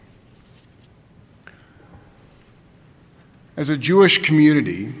As a Jewish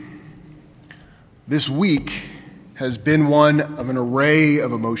community, this week has been one of an array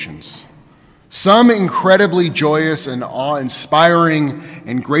of emotions. Some incredibly joyous and awe-inspiring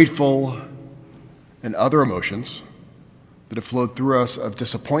and grateful, and other emotions that have flowed through us of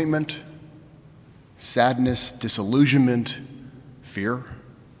disappointment, sadness, disillusionment, fear,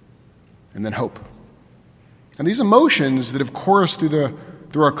 and then hope. And these emotions that have coursed through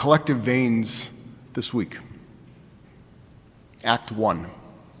our collective veins this week. Act 1,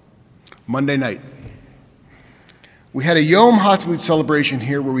 Monday night. We had a Yom Ha'atzmaut celebration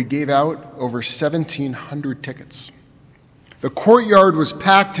here where we gave out over 1,700 tickets. The courtyard was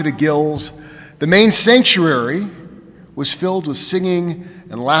packed to the gills. The main sanctuary was filled with singing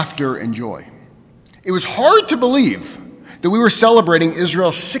and laughter and joy. It was hard to believe that we were celebrating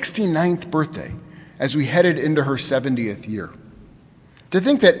Israel's 69th birthday as we headed into her 70th year. To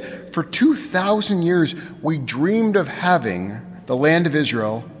think that for 2,000 years we dreamed of having the land of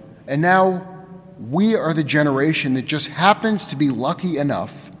Israel, and now we are the generation that just happens to be lucky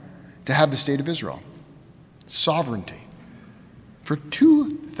enough to have the state of Israel. Sovereignty. For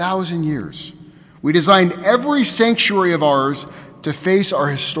 2,000 years, we designed every sanctuary of ours to face our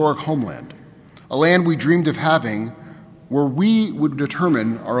historic homeland, a land we dreamed of having where we would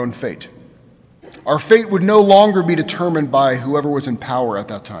determine our own fate. Our fate would no longer be determined by whoever was in power at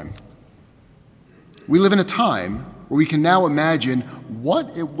that time. We live in a time where we can now imagine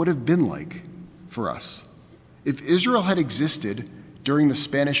what it would have been like for us if Israel had existed during the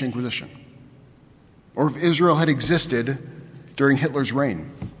Spanish Inquisition, or if Israel had existed during Hitler's reign.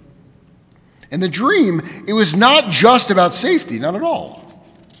 And the dream, it was not just about safety, not at all.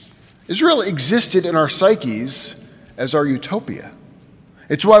 Israel existed in our psyches as our utopia.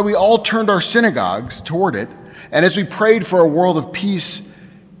 It's why we all turned our synagogues toward it, and as we prayed for a world of peace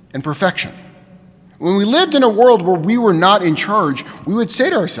and perfection. When we lived in a world where we were not in charge, we would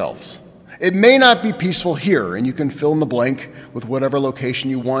say to ourselves, it may not be peaceful here, and you can fill in the blank with whatever location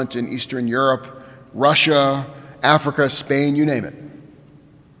you want in Eastern Europe, Russia, Africa, Spain, you name it.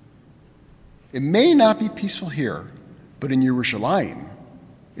 It may not be peaceful here, but in Yerushalayim,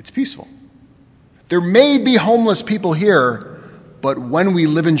 it's peaceful. There may be homeless people here, but when we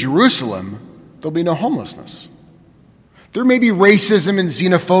live in Jerusalem, there'll be no homelessness. There may be racism and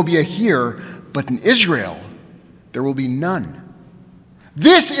xenophobia here, but in Israel, there will be none.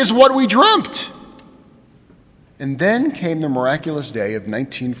 This is what we dreamt. And then came the miraculous day of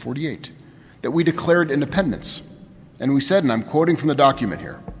 1948, that we declared independence. And we said, and I'm quoting from the document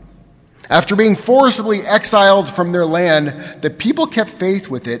here, after being forcibly exiled from their land, the people kept faith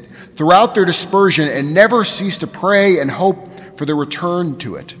with it throughout their dispersion and never ceased to pray and hope for their return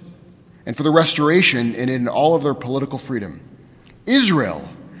to it and for the restoration in all of their political freedom. Israel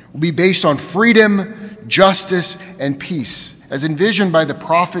will be based on freedom, justice, and peace, as envisioned by the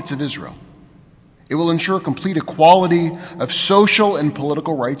prophets of Israel. It will ensure complete equality of social and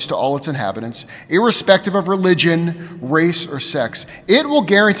political rights to all its inhabitants, irrespective of religion, race, or sex. It will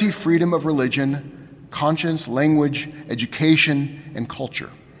guarantee freedom of religion, conscience, language, education, and culture.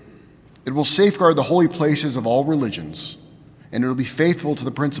 It will safeguard the holy places of all religions, and it will be faithful to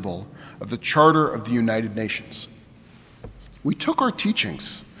the principle of the Charter of the United Nations. We took our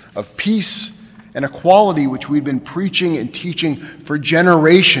teachings of peace and equality, which we'd been preaching and teaching for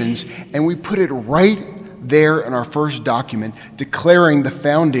generations, and we put it right there in our first document declaring the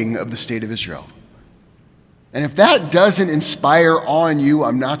founding of the State of Israel. And if that doesn't inspire awe in you,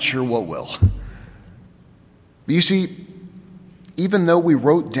 I'm not sure what will. But you see, even though we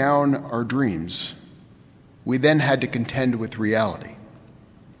wrote down our dreams, we then had to contend with reality.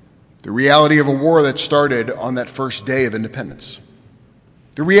 The reality of a war that started on that first day of independence.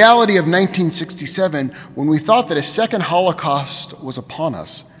 The reality of 1967, when we thought that a second Holocaust was upon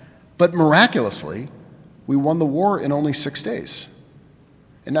us, but miraculously, we won the war in only 6 days.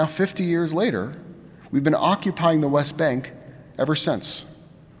 And now 50 years later, we've been occupying the West Bank ever since,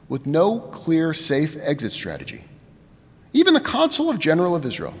 with no clear, safe exit strategy. Even the Consul General of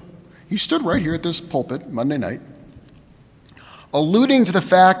Israel, he stood right here at this pulpit Monday night, alluding to the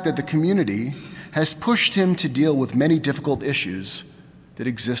fact that the community has pushed him to deal with many difficult issues that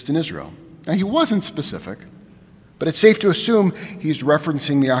exist in Israel. Now, he wasn't specific, but it's safe to assume he's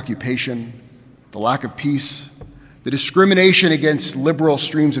referencing the occupation, the lack of peace, the discrimination against liberal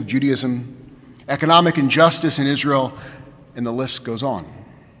streams of Judaism, economic injustice in Israel, and the list goes on.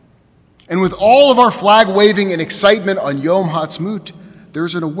 And with all of our flag waving and excitement on Yom Ha'atzmaut,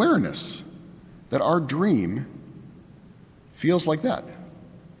 there's an awareness that our dream feels like that,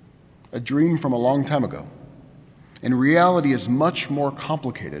 a dream from a long time ago. And reality is much more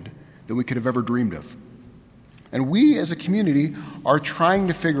complicated than we could have ever dreamed of. And we as a community are trying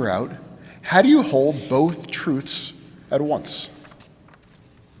to figure out, how do you hold both truths at once?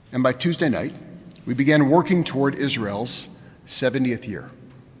 And by Tuesday night, we began working toward Israel's 70th year.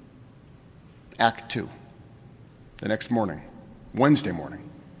 Act 2. The next morning, Wednesday morning.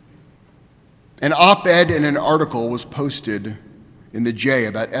 An op-ed and an article was posted in the J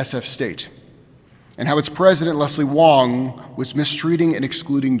about SF State and how its president, Leslie Wong, was mistreating and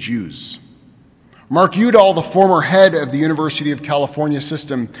excluding Jews. Mark Udall, the former head of the University of California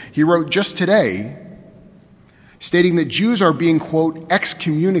system, he wrote just today, stating that Jews are being, quote,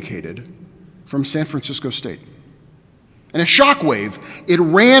 excommunicated from San Francisco State. And a shockwave, it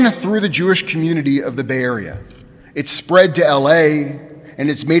ran through the Jewish community of the Bay Area. It spread to LA, and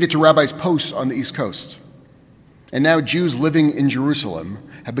it's made it to rabbis' posts on the East Coast. And now Jews living in Jerusalem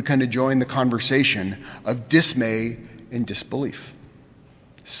have begun to join the conversation of dismay and disbelief.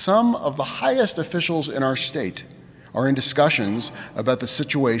 Some of the highest officials in our state are in discussions about the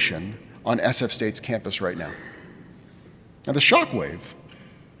situation on SF State's campus right now. Now, the shockwave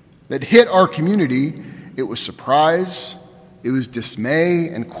that hit our community, it was surprise, it was dismay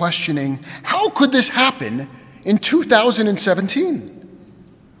and questioning. How could this happen in 2017?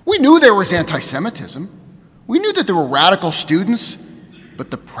 We knew there was anti-Semitism. We knew that there were radical students,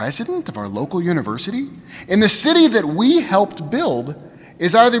 but the president of our local university, in the city that we helped build,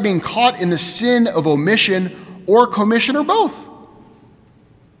 is either being caught in the sin of omission or commission or both.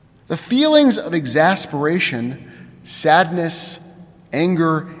 The feelings of exasperation, sadness,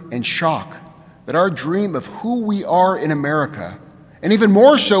 anger, and shock that our dream of who we are in America, and even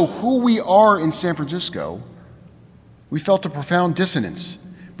more so who we are in San Francisco, we felt a profound dissonance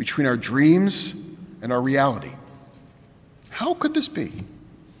between our dreams and our reality. How could this be?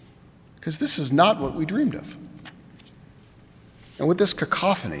 Because this is not what we dreamed of. And with this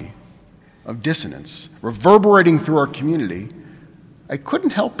cacophony of dissonance reverberating through our community, I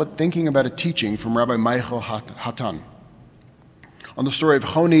couldn't help but thinking about a teaching from Rabbi Michael Hatan on the story of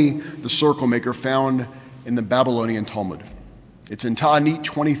Honi, the circle maker, found in the Babylonian Talmud. It's in Ta'anit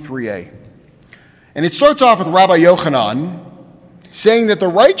 23a. And it starts off with Rabbi Yochanan saying that the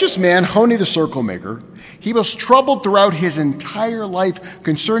righteous man, Honi the circle maker, he was troubled throughout his entire life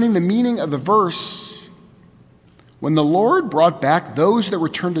concerning the meaning of the verse, when the Lord brought back those that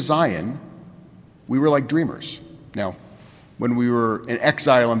returned to Zion, we were like dreamers. Now, when we were in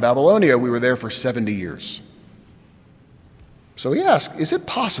exile in Babylonia, we were there for 70 years. So he asked, is it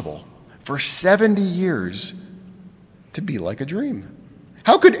possible for 70 years to be like a dream?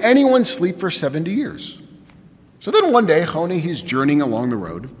 How could anyone sleep for 70 years? So then one day, Honi, he's journeying along the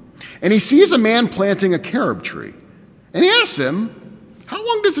road, and he sees a man planting a carob tree. And he asks him, how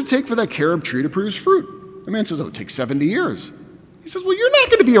long does it take for that carob tree to produce fruit? The man says, oh, it takes 70 years. He says, well, you're not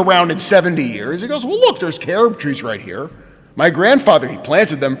going to be around in 70 years. He goes, well, look, there's carob trees right here. My grandfather, he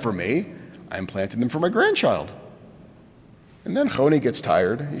planted them for me. I'm planting them for my grandchild. And then Honi gets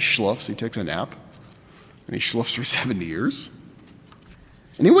tired. He schluffs. He takes a nap. And he schluffs for 70 years.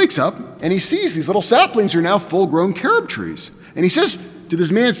 And he wakes up, and he sees these little saplings are now full-grown carob trees. And he says to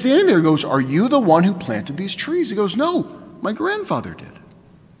this man standing there, he goes, are you the one who planted these trees? He goes, no, my grandfather did.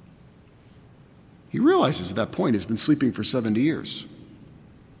 He realizes at that point he's been sleeping for 70 years.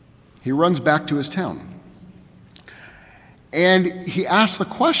 He runs back to his town. And he asks the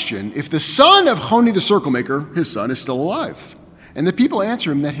question, if the son of Honi the circle maker, his son, is still alive. And the people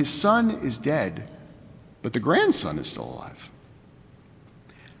answer him that his son is dead, but the grandson is still alive.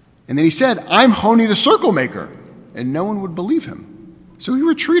 And then he said, I'm Honi the circle maker. And no one would believe him. So he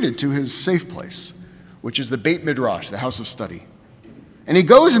retreated to his safe place, which is the Beit Midrash, the house of study. And he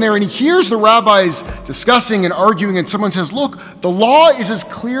goes in there and he hears the rabbis discussing and arguing, and someone says, look, the law is as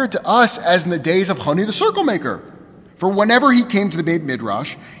clear to us as in the days of Honi the circle maker. For whenever he came to the Beit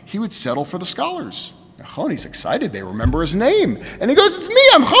Midrash, he would settle for the scholars. Now, Honi's excited. They remember his name. And he goes, it's me,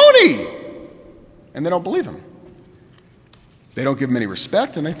 I'm Honi. And they don't believe him. They don't give him any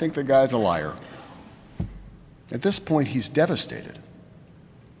respect, and they think the guy's a liar. At this point, he's devastated.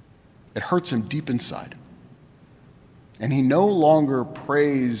 It hurts him deep inside. And he no longer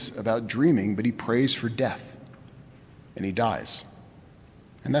prays about dreaming, but he prays for death. And he dies.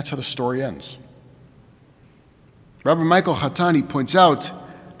 And that's how the story ends. Rabbi Michael Hatani points out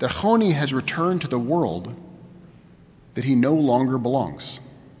that Honi has returned to the world that he no longer belongs.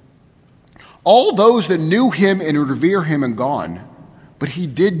 All those that knew him and revere him are gone, but he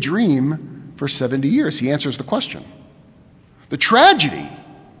did dream for 70 years. He answers the question. The tragedy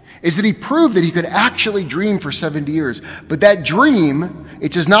is that he proved that he could actually dream for 70 years, but that dream,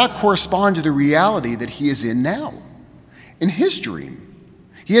 it does not correspond to the reality that he is in now. In his dream,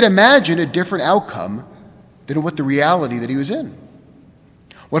 he had imagined a different outcome than what the reality that he was in.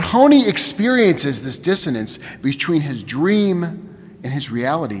 When Honi experiences this dissonance between his dream and his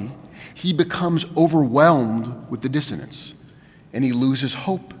reality, he becomes overwhelmed with the dissonance, and he loses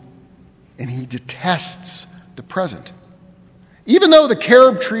hope, and he detests the present. Even though the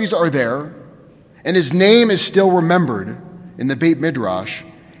carob trees are there, and his name is still remembered in the Beit Midrash,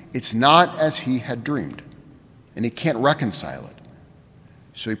 it's not as he had dreamed, and he can't reconcile it.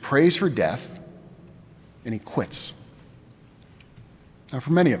 So he prays for death, and he quits. Now,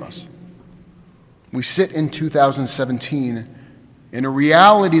 for many of us, we sit in 2017 in a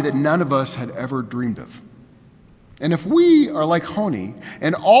reality that none of us had ever dreamed of. And if we are like Honi,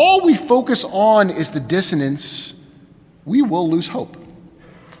 and all we focus on is the dissonance, we will lose hope.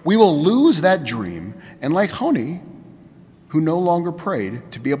 We will lose that dream, and like Honi, who no longer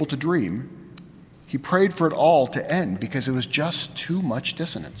prayed to be able to dream, he prayed for it all to end because it was just too much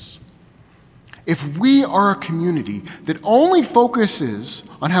dissonance. If we are a community that only focuses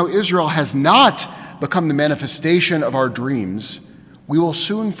on how Israel has not become the manifestation of our dreams, we will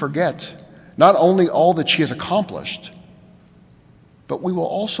soon forget not only all that she has accomplished, but we will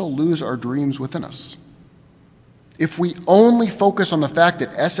also lose our dreams within us. If we only focus on the fact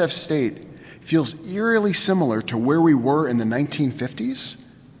that SF State feels eerily similar to where we were in the 1950s,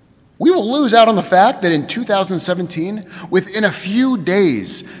 we will lose out on the fact that in 2017, within a few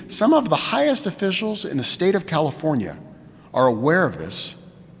days, some of the highest officials in the state of California are aware of this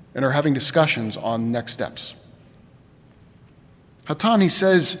and are having discussions on next steps. Hatani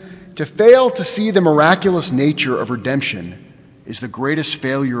says, to fail to see the miraculous nature of redemption is the greatest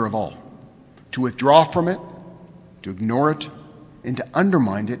failure of all. To withdraw from it, to ignore it, and to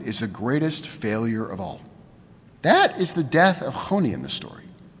undermine it is the greatest failure of all. That is the death of Honi in the story.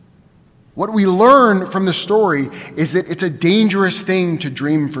 What we learn from the story is that it's a dangerous thing to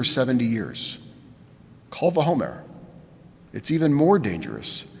dream for 70 years. Kal v'chomer. It's even more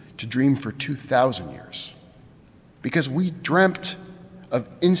dangerous to dream for 2,000 years. Because we dreamt of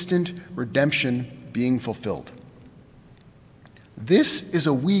instant redemption being fulfilled. This is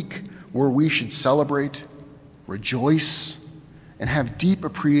a week where we should celebrate, rejoice, and have deep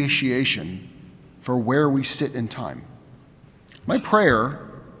appreciation for where we sit in time. My prayer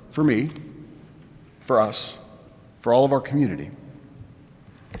for me, for us, for all of our community,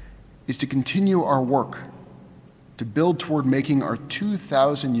 is to continue our work to build toward making our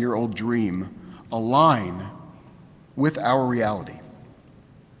 2,000-year-old dream align with our reality.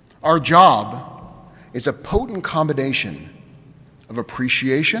 Our job is a potent combination of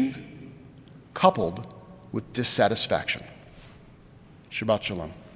appreciation coupled with dissatisfaction. Shabbat Shalom.